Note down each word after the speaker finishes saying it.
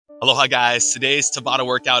Aloha guys, today's Tabata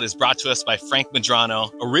workout is brought to us by Frank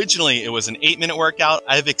Medrano. Originally, it was an 8-minute workout.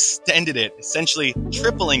 I've extended it, essentially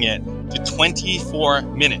tripling it to 24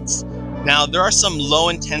 minutes. Now, there are some low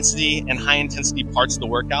intensity and high intensity parts of the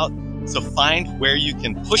workout, so find where you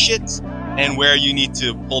can push it and where you need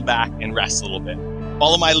to pull back and rest a little bit.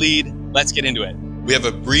 Follow my lead, let's get into it. We have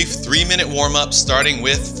a brief 3-minute warm-up starting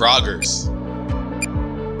with Froggers.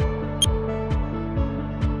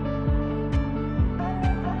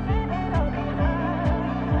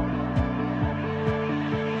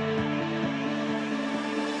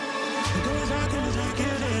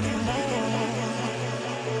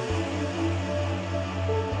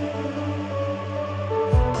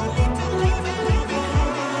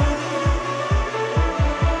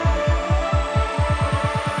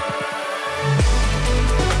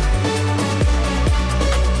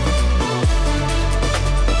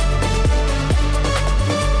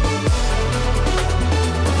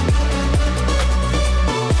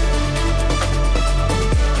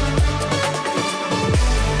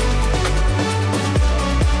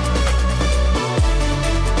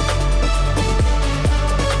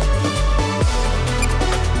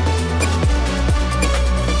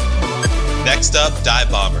 Next up,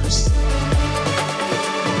 dive bombers.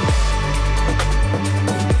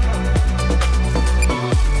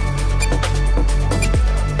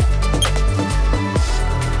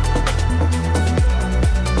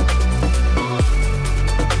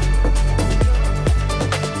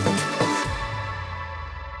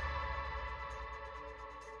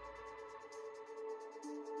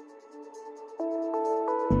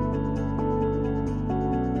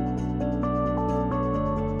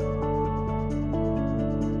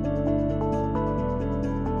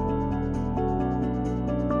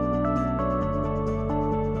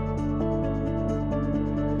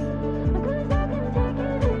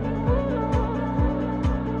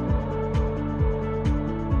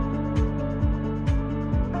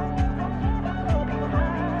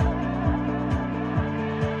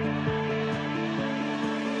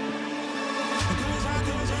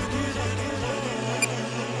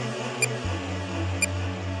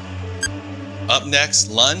 Up next,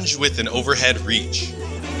 lunge with an overhead reach.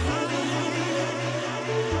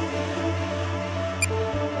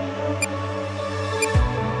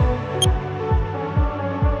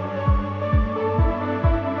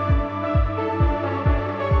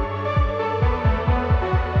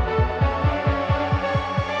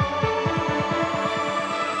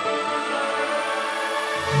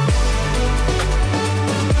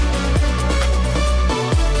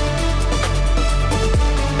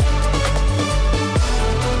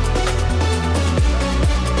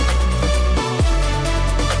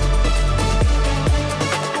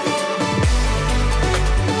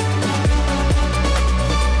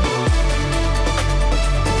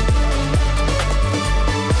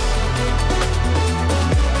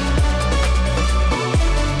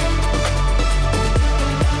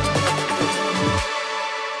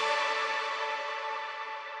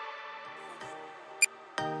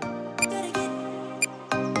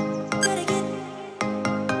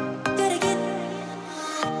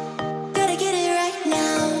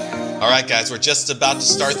 Alright guys, we're just about to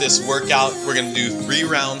start this workout. We're going to do 3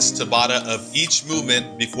 rounds Tabata of each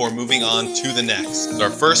movement before moving on to the next. So our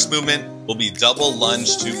first movement will be double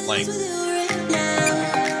lunge to plank.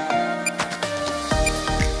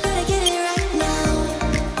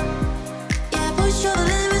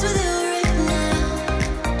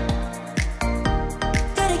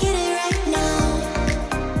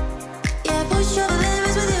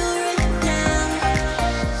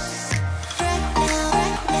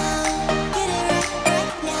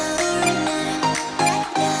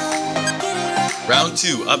 Round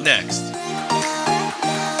 2, up next.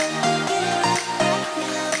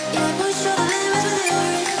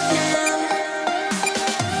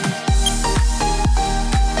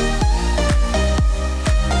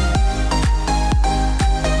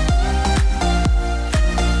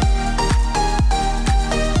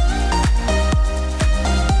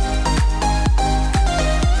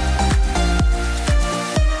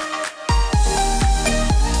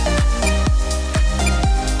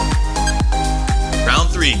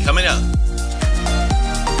 Coming up.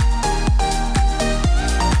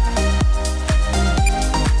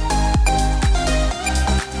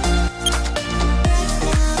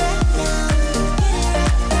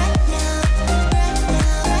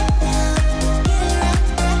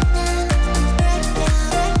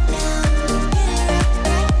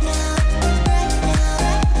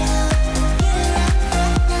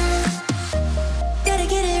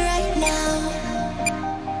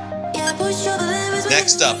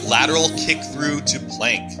 Next up, lateral kick through to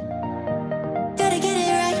plank.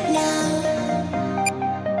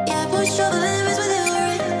 push all the limits with you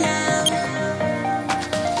right now.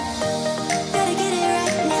 Gotta get it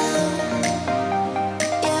right now.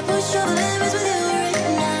 Yeah, push all the limits with you right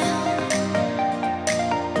now.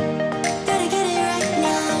 Gotta get it right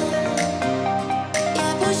now.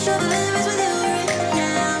 Yeah, push all the limits with you right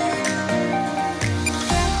now.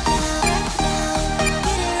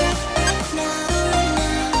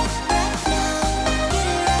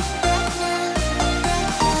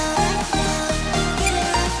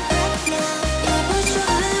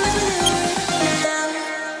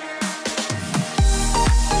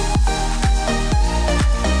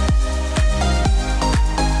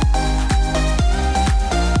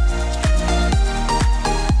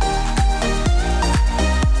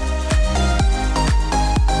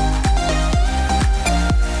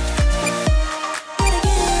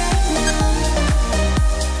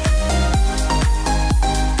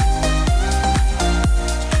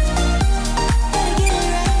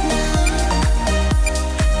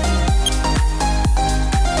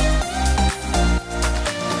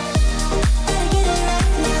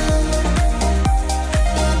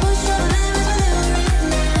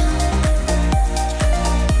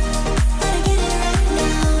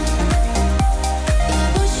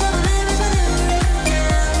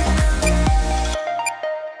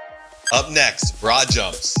 Up next, broad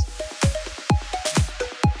jumps.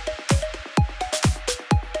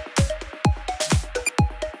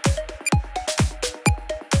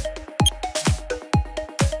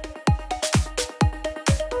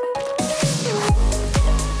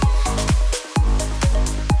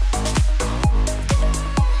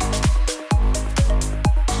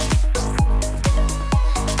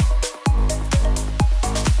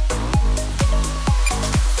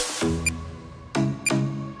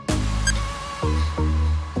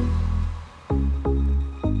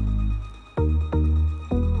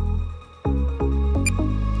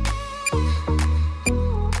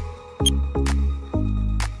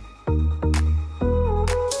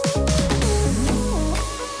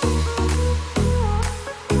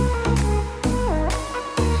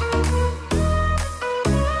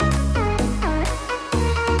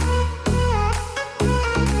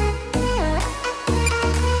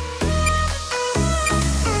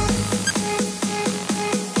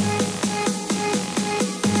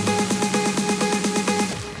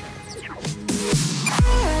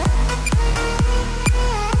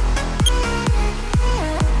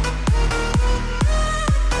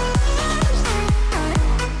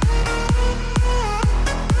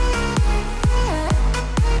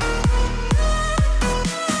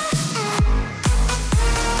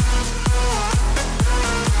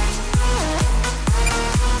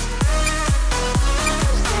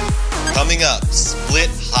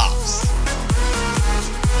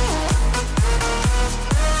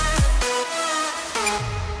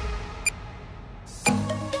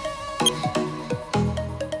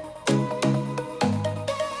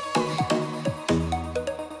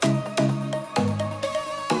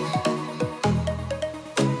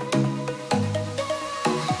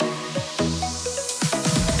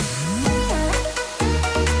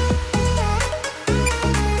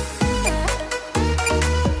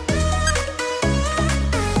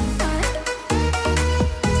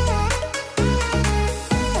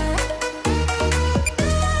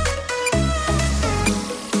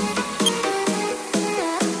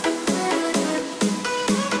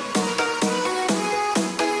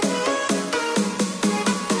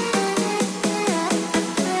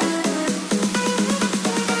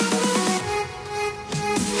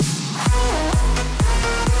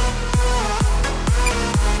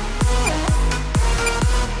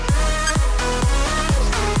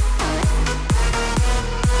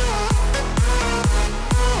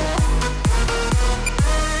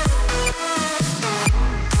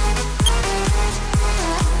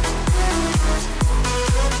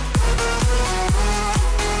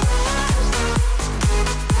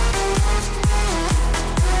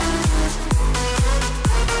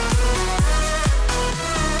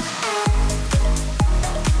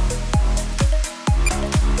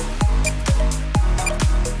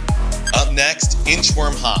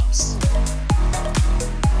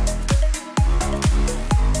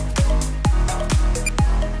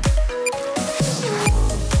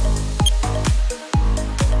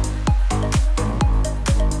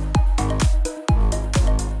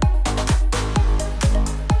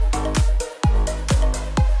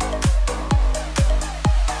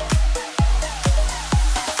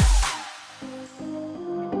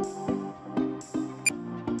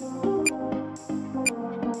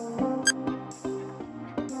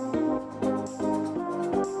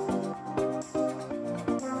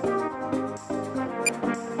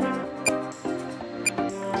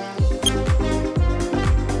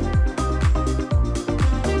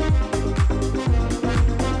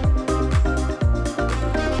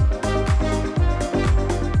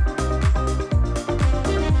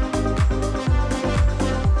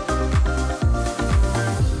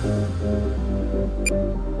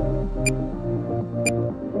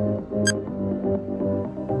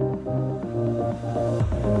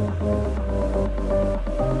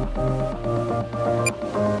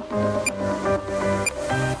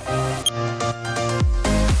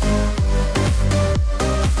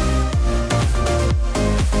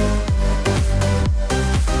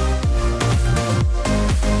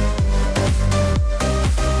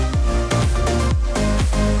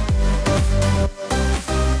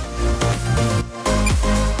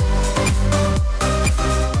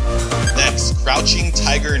 Next, crouching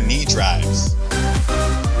tiger knee drives.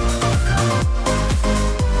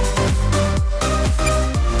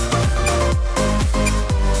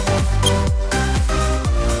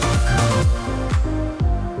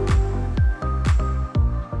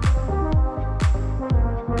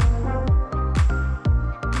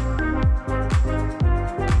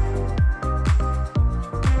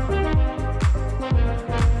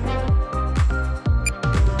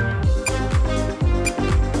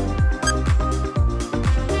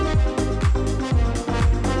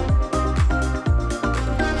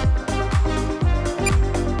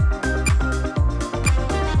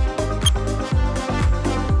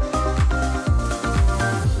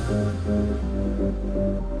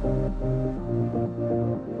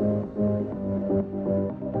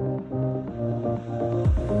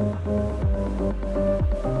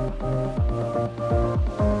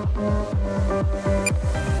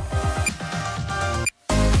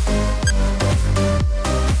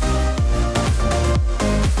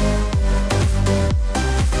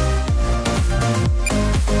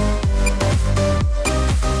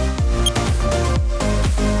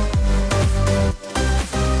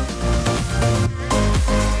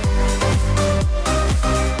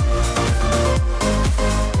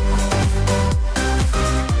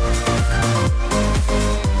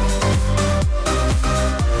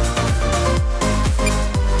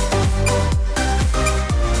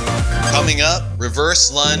 Coming up,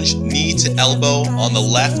 reverse lunge, knee to elbow on the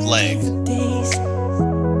left leg.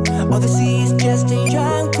 All they see is just a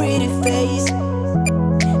young, pretty face.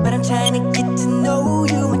 But I'm trying to get to know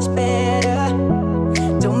you much better.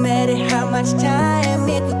 Don't matter how much time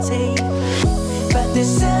it will take. But there's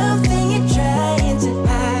something you're trying to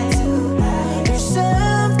hide. There's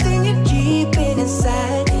something you're keeping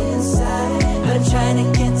inside. But I'm trying to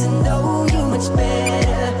get to know you much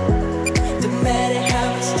better. Don't matter how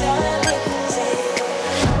much time it will take.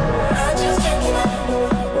 I just can't give up.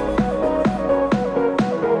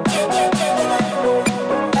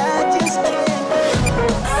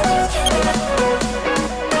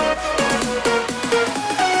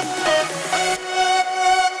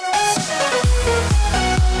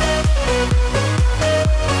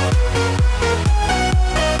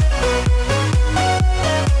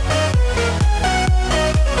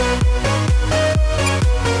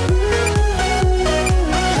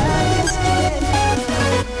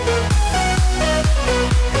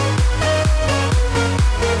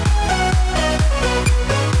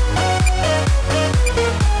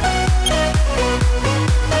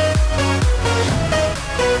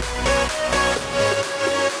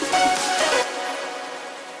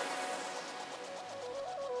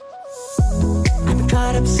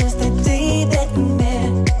 Caught up since the day that we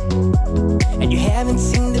met, and you haven't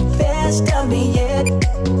seen the best of me yet.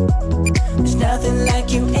 There's nothing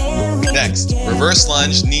like you and me. Next, reverse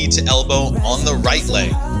lunge, knee to elbow on the right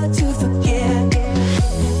leg. Hard to forget,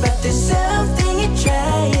 but there's something you're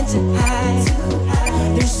trying to hide.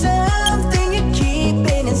 There's something you're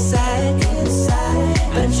keeping inside.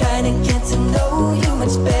 But I'm trying to get to know you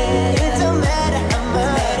much better. It don't matter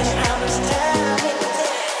how much time it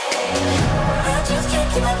takes. I just can't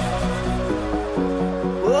give up.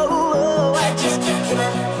 Whoa, I just can't give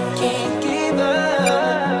up. Can't give up.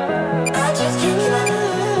 I just can't give up.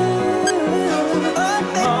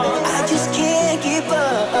 Oh, I just can't give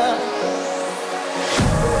up.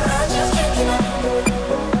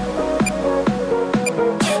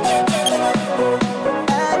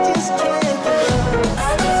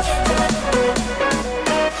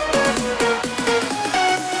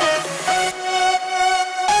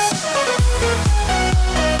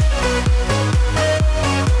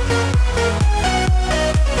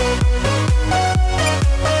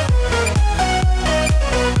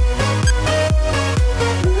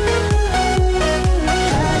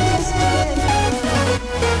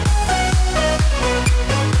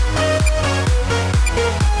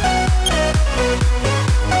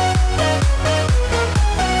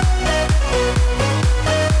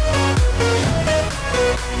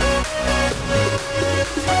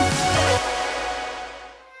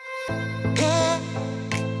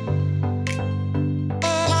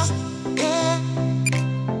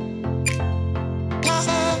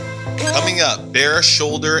 bare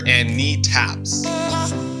shoulder and knee taps.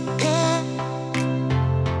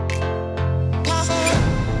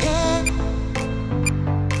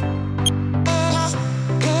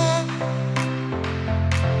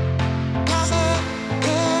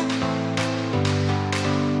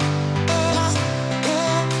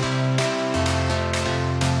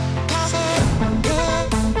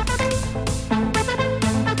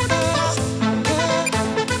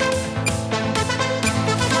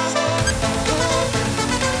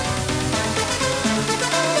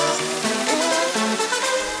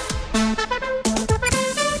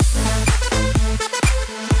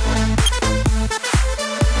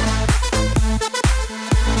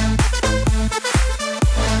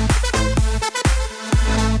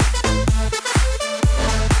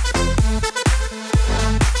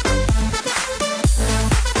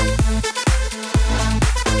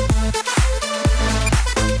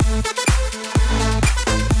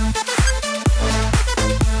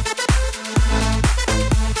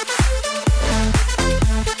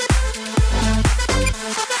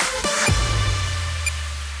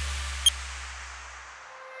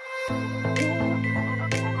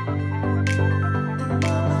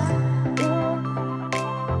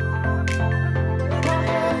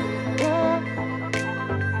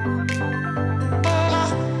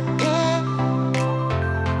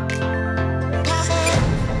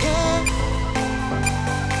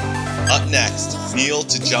 Up next, kneel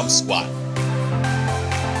to jump squat.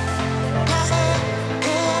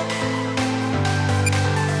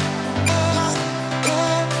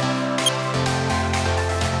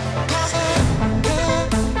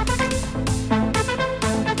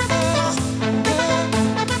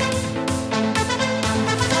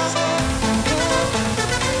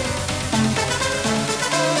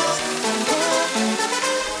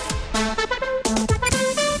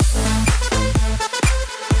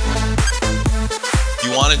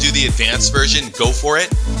 Want to do the advanced version, go for it.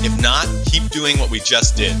 If not, keep doing what we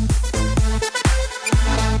just did.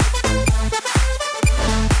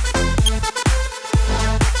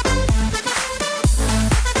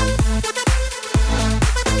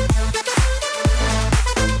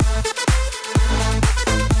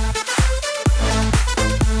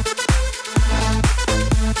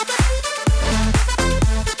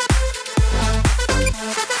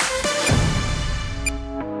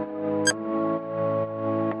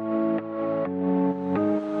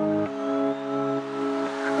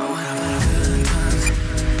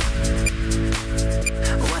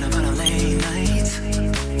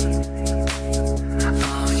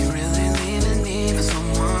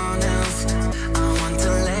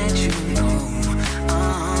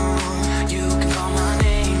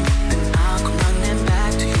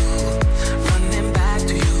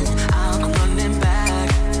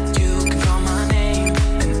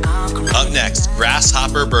 Next,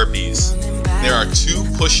 grasshopper burpees. There are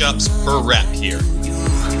 2 push-ups per rep here.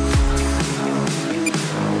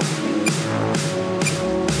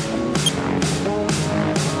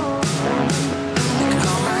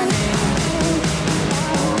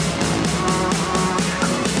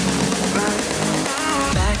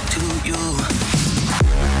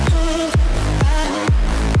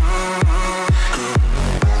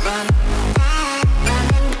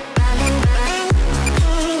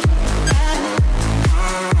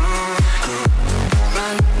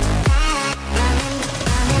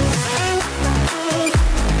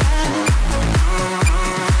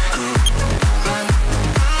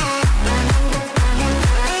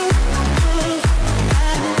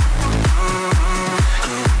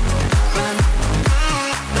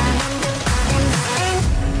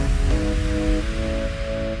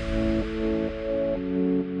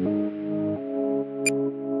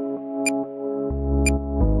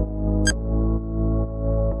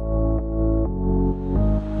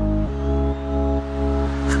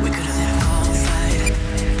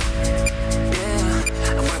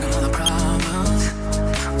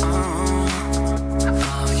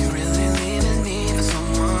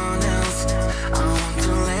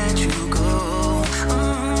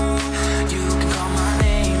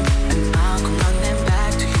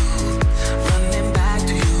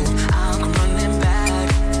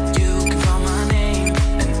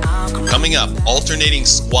 Coming up, alternating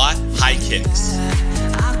squat, high kicks.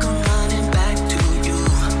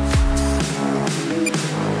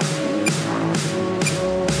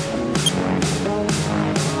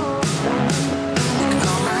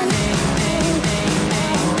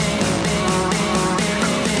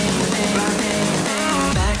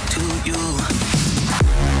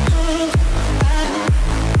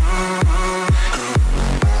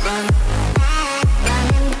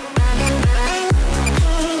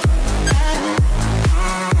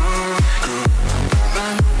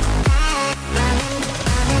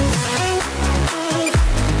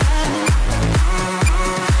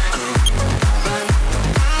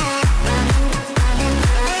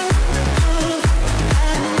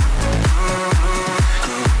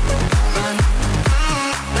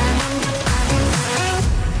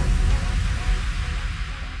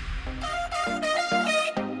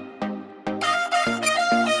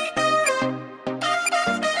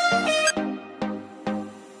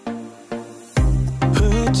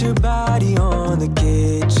 Put your body on the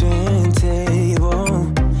kitchen table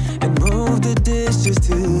and move the dishes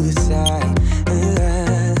to the side.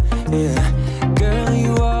 Yeah. Girl,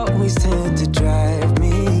 you always tend to drive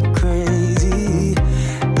me crazy,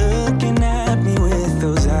 looking at me with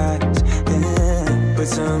those eyes. Yeah. Put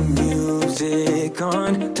some music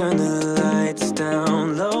on, turn the lights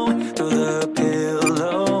down low, throw the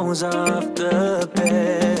pillows off the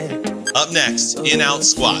bed. Up next, in-out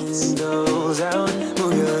squats. Windows out,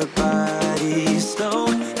 move your body slow.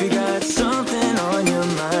 If you got something on your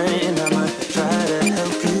mind, I'ma try to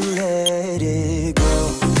help you let it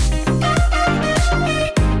go.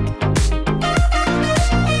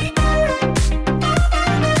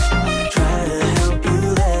 Try to help you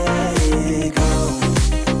let it go.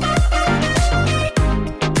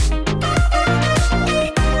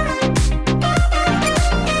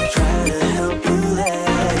 Try to help you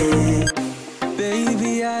let it.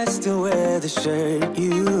 Baby, I still wear the shirt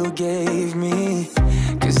you gave me,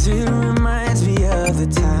 'cause it reminds me of the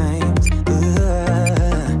times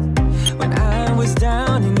when I was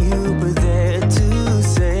down and you were there to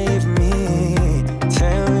save me,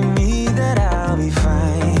 telling me that I'll be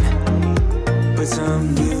fine. Put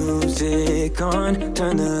some music on,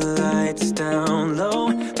 turn the lights down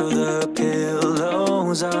low, throw the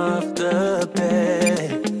pillows off the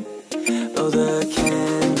bed, blow the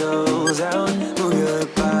candles out, move your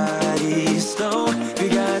body slow. If you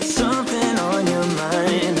got something on your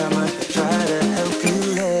mind, I'ma try to help you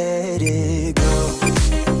let it go.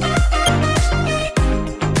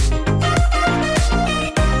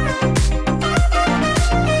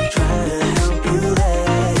 Try to help you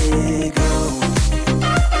let it go.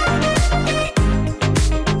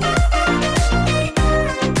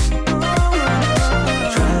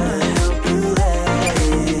 Try to help you let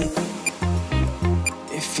it.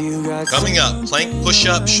 If you got Coming up, plank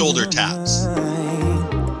push-up shoulder taps.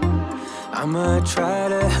 I'ma try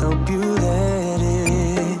to help you let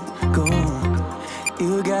it go.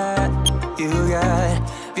 You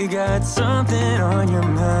got something on your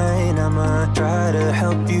mind. I'ma try to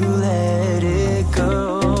help you let it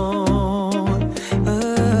go.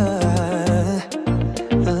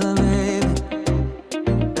 Baby,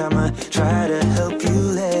 I'ma try to help you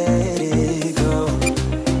let it go.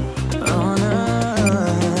 Oh no.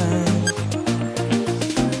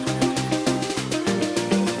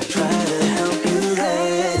 Try to help you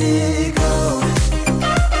let it go.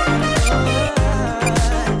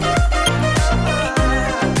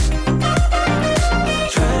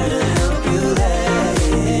 Try to help you let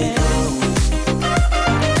it go.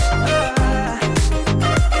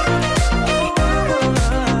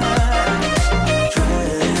 Try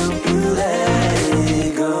to help you let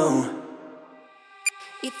it go.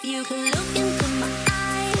 If you could look into my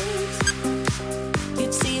eyes,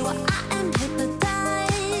 you'd see why I am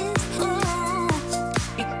hypnotized. Oh,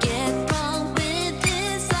 you get wrong with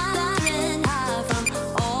desire, high from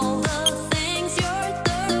all the things your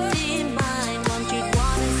dirty mind wants. You'd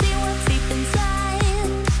wanna see what's deep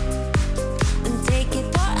inside and take it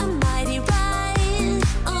for a mighty ride.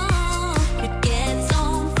 Oh, you'd get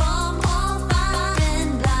zoned from all fire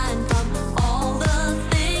and blind from all the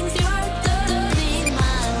things your dirty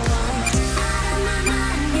mind wants. Out of my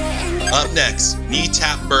mind, yeah. Up next, knee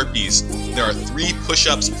tap burpees. There are 3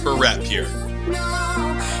 push-ups per rep here.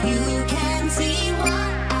 No, you can see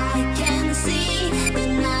what I can see. The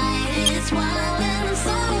night is wild and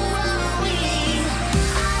so are we.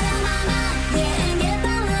 Out of my mind, yeah, and get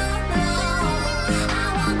down low. I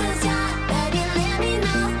want the sky, baby, let me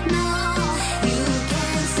know. No, you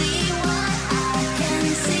can see what I can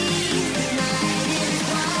see. The night is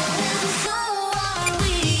wild and so are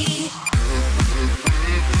we.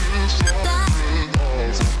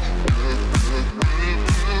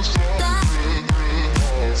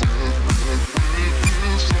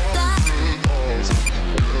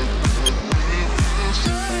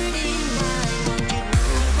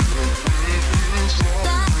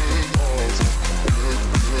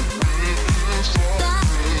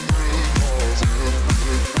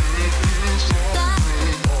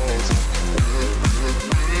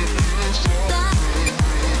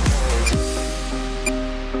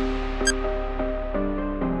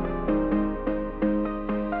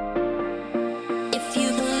 If you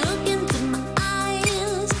could look into my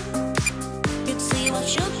eyes, you'd see what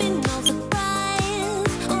should be no surprise.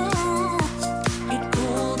 Oh, you'd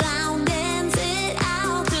cool down, dance it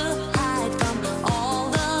out to hide from all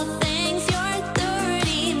the things your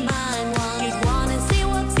dirty mind wants. You'd wanna see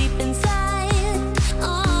what's deep inside.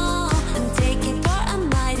 Oh, and take it for a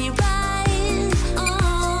mighty ride.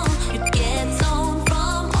 Oh, you'd get zoned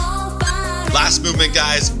from all fire. Last movement,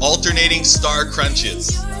 guys, alternating star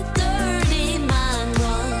crunches. dirty mind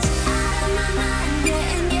was out of my mind,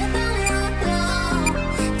 getting down low.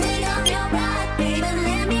 Take off your pride, baby,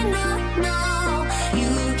 let me know. No,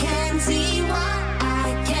 you can see what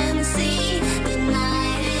I can see. The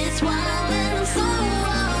night is wild and I'm so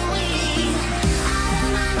weak. Out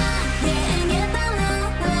of my mind, getting down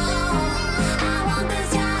low. I want this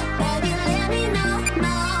guy, baby, let me know.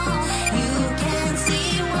 No, you can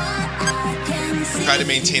see what I can see. Try to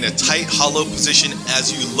maintain a tight, hollow position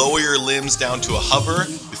as you lower your limbs down to a hover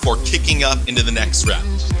before kicking up into the next rep.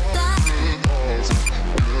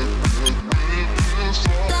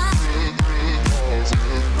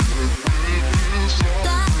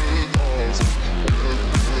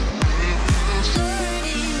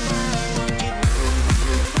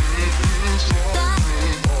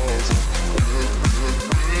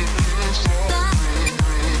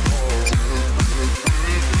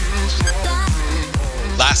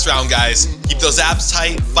 Last round, guys. Keep those abs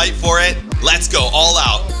tight, fight for it. Let's go, all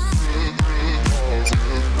out.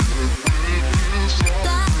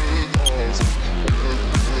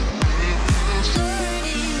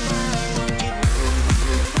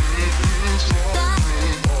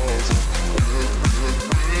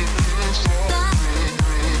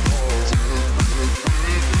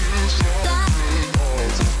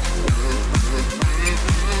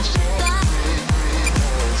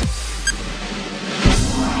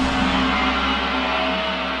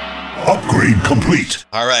 Upgrade complete.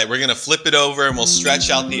 All right, we're gonna flip it over and we'll stretch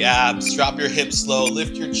out the abs. Drop your hips low,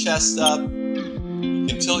 lift your chest up. You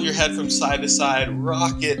can tilt your head from side to side,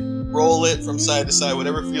 rock it, roll it from side to side,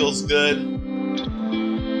 whatever feels good.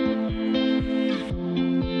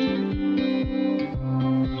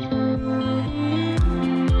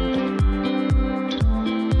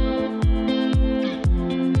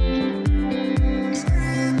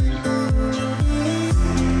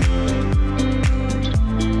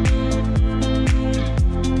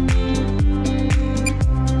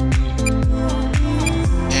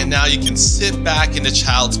 Now you can sit back into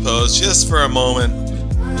child's pose just for a moment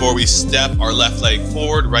before we step our left leg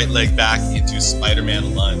forward, right leg back into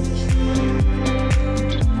Spider-Man lunge.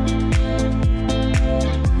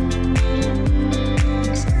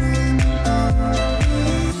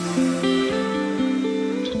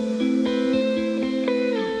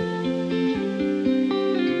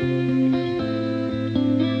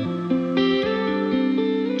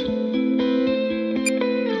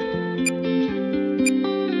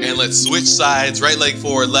 And let's switch sides, right leg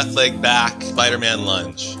forward, left leg back, Spider-Man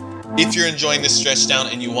lunge. If you're enjoying this stretch down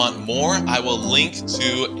and you want more, I will link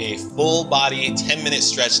to a full body 10-minute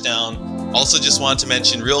stretch down. Also just wanted to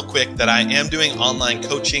mention real quick that I am doing online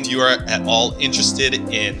coaching. If you are at all interested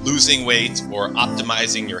in losing weight or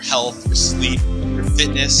optimizing your health, your sleep, your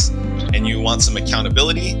fitness, and you want some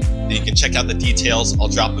accountability, then you can check out the details. I'll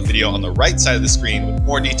drop a video on the right side of the screen with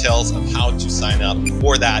more details of how to sign up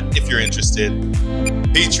for that if you're interested.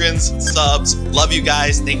 Patrons, subs, love you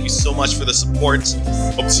guys. Thank you so much for the support.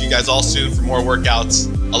 Hope to see you guys all soon for more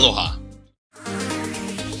workouts. Aloha.